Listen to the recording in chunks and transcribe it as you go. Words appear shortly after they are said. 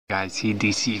Guys,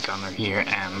 CDC Gunner here,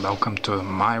 and welcome to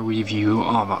my review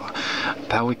of a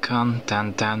Pelican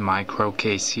 1010 Micro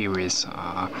Case series.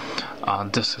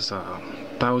 This is a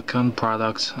Pelican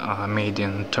product made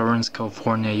in Torrance,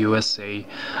 California, USA,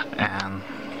 and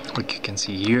like you can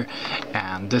see here,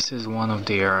 and this is one of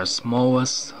their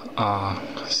smallest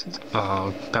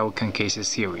Pelican cases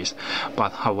series,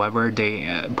 but however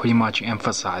they pretty much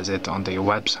emphasize it on their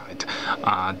website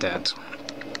that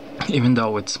even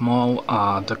though it's small,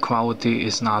 the quality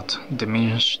is not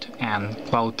diminished and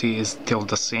quality is still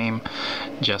the same,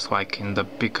 just like in the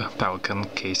big Pelican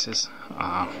cases.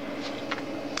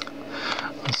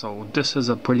 So this is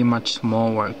a pretty much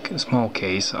small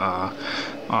case.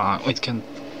 It can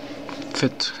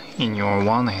fit in your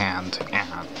one hand,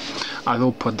 and I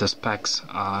will put the specs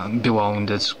below in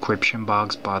the description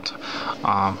box, but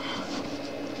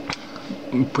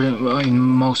in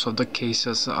most of the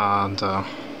cases the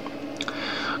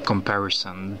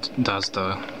comparison does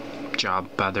the job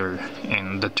better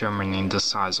in determining the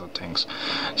size of things.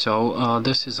 So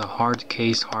this is a hard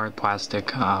case, hard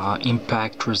plastic,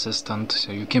 impact resistant,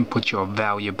 so you can put your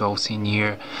valuables in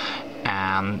here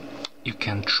and you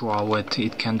can throw it.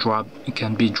 It can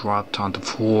be dropped on the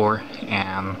floor,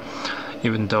 and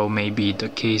even though maybe the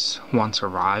case won't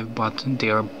arrive, but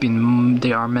there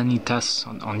are many tests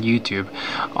on YouTube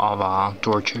of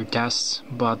torture tests,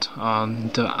 but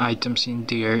the items in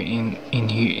there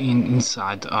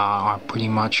inside are pretty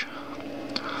much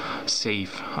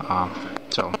safe.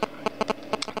 So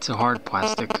it's a hard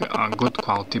plastic, good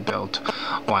quality build,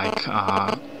 like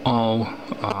all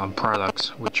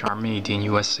products which are made in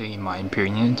USA, in my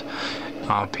opinion,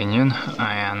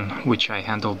 and which I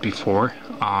handled before.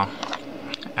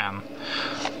 And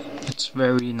it's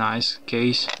very nice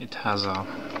case. It has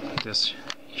this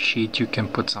sheet, you can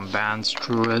put some bands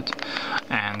through it,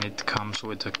 and it comes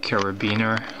with a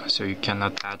carabiner, so you can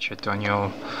attach it on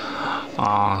your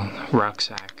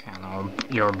rucksack and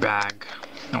your bag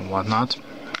and whatnot.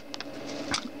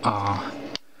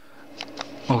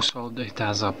 Also, it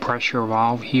has a pressure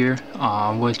valve here,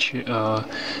 which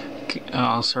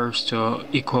serves to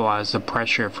equalize the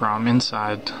pressure from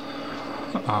inside,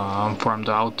 from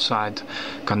the outside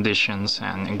conditions,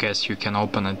 and I guess you can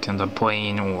open it in the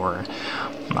plane, or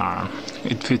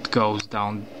if it goes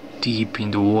down deep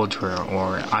in the water,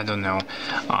 or I don't know,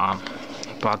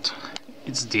 but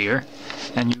it's there,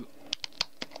 and you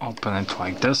open it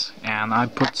like this. And I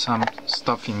put some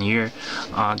stuff in here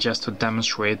just to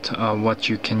demonstrate what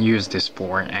you can use this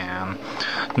for, and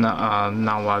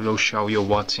now I will show you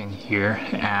what's in here,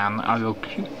 and I will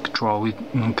throw it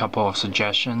in a couple of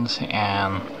suggestions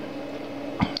and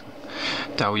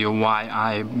tell you why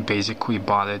I basically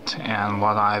bought it and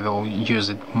what I will use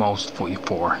it mostly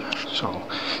for, so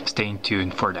stay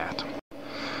tuned for that.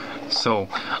 So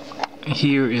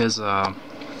here is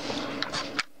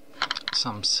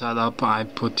some setup I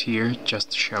put here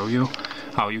just to show you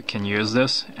how you can use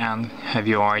this and have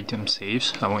your item safe.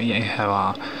 So I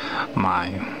have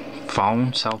my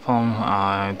cell phone,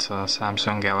 it's a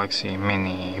Samsung Galaxy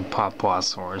Mini Pod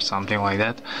Plus or something like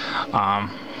that.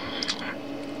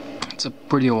 It's a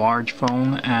pretty large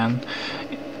phone, and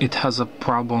it has a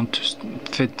problem to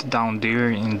fit down there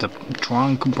in the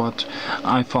trunk, but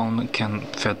iPhone can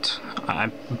fit. I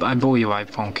believe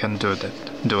iPhone can do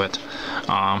it.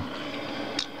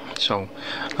 So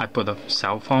I put a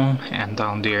cell phone, and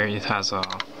down there it has a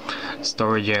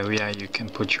storage area. You can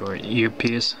put your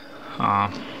earpiece.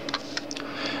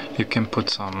 You can put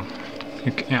some.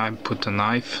 I put a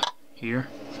knife here.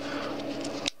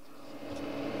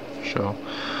 So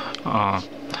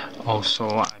also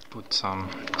I put some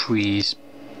 3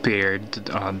 paired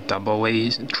double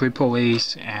A's, triple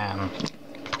A's, and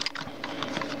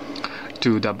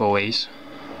 2 double A's.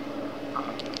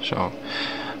 So,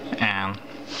 and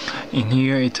in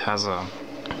here it has a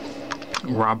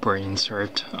rubber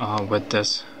insert with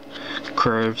this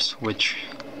curves, which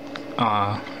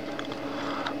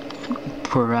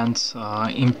prevents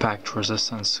impact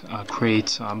resistance,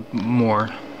 creates more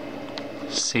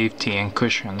safety and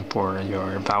cushion for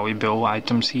your valuable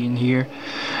items in here.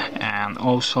 And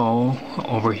also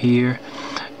over here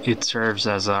it serves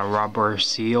as a rubber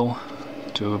seal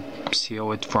to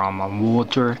seal it from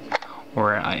water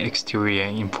or exterior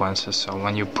influences. So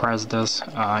when you press this,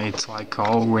 it's like a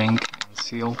O-ring and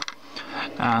seal,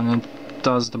 and it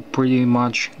does the pretty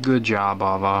much good job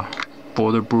of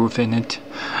waterproofing it.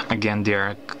 Again, there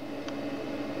are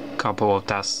a couple of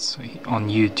tests on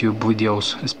YouTube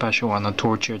videos, especially on the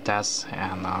torture tests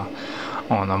and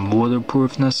on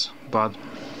waterproofness, but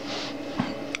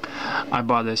I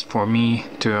bought this for me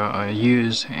to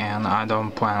use, and I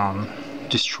don't plan on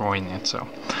destroying it. So,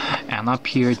 and and up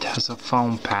here it has a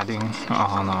foam padding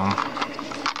on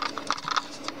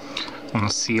the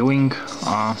ceiling.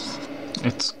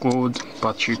 It's good,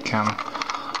 but you can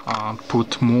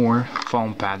put more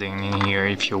foam padding in here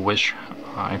if you wish.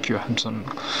 If you have some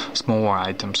smaller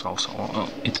items also,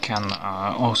 it can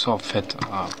also fit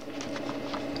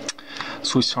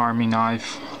Swiss Army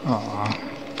knife,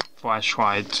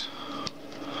 flashlight,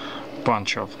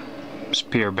 bunch of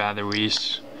spare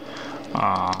batteries,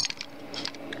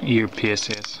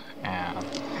 earpieces, and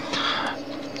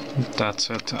that's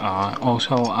it.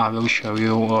 Also, I will show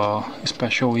you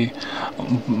especially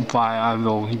why I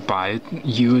will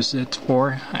use it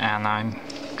for, and I'm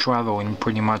traveling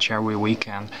pretty much every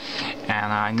weekend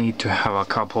and I need to have a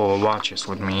couple of watches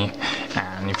with me,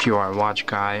 and if you are a watch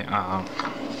guy,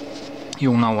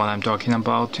 you'll know what I'm talking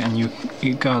about, and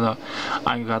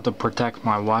I gotta protect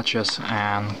my watches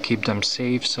and keep them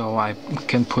safe, so I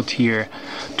can put here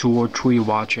 2 or 3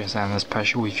 watches, and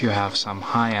especially if you have some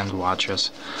high-end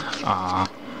watches,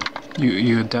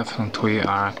 you definitely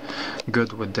are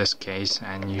good with this case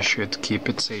and you should keep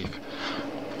it safe.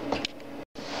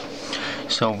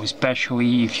 So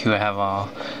especially if you have a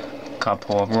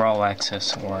couple of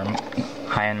Rolexes or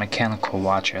high-end mechanical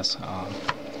watches,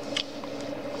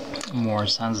 more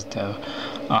sensitive,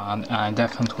 I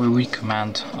definitely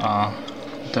recommend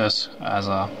this as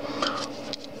a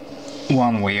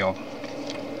one way of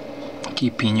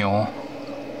keeping your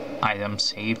items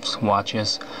safe,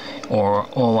 watches or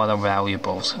all other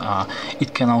valuables.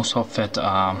 It can also fit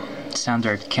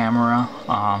standard camera.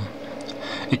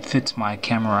 It fits my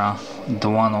camera, the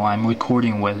one I'm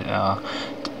recording with,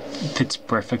 fits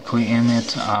perfectly in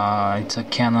it. It's a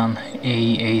Canon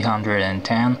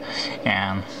A810,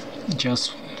 and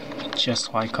just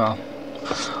like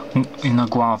in a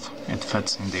glove, it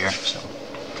fits in there.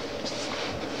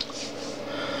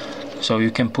 So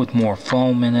you can put more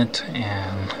foam in it,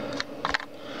 and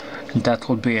that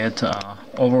would be it.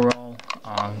 Overall,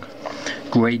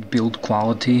 great build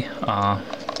quality.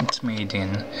 It's made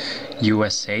in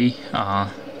USA,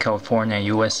 California,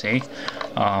 USA.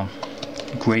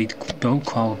 Great build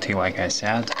quality, like I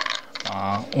said.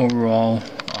 Overall,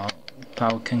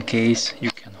 Pelican case,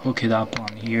 you can hook it up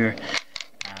on here,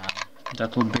 and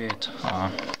that would be it.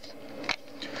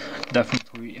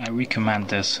 Definitely I recommend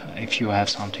this if you have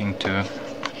something to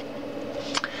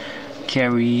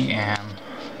carry, and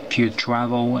if you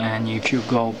travel, and if you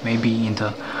go maybe in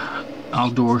the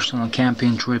outdoors on a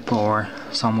camping trip or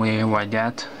somewhere like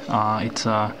that. It's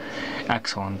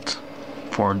excellent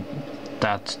for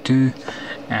that too,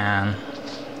 and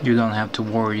you don't have to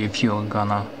worry if you're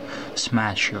gonna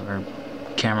smash your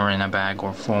camera in a bag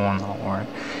or phone, or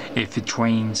if it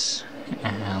rains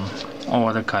and all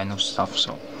other kind of stuff.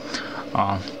 So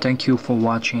thank you for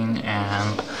watching,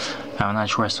 and have a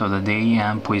nice rest of the day,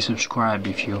 and please subscribe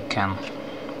if you can.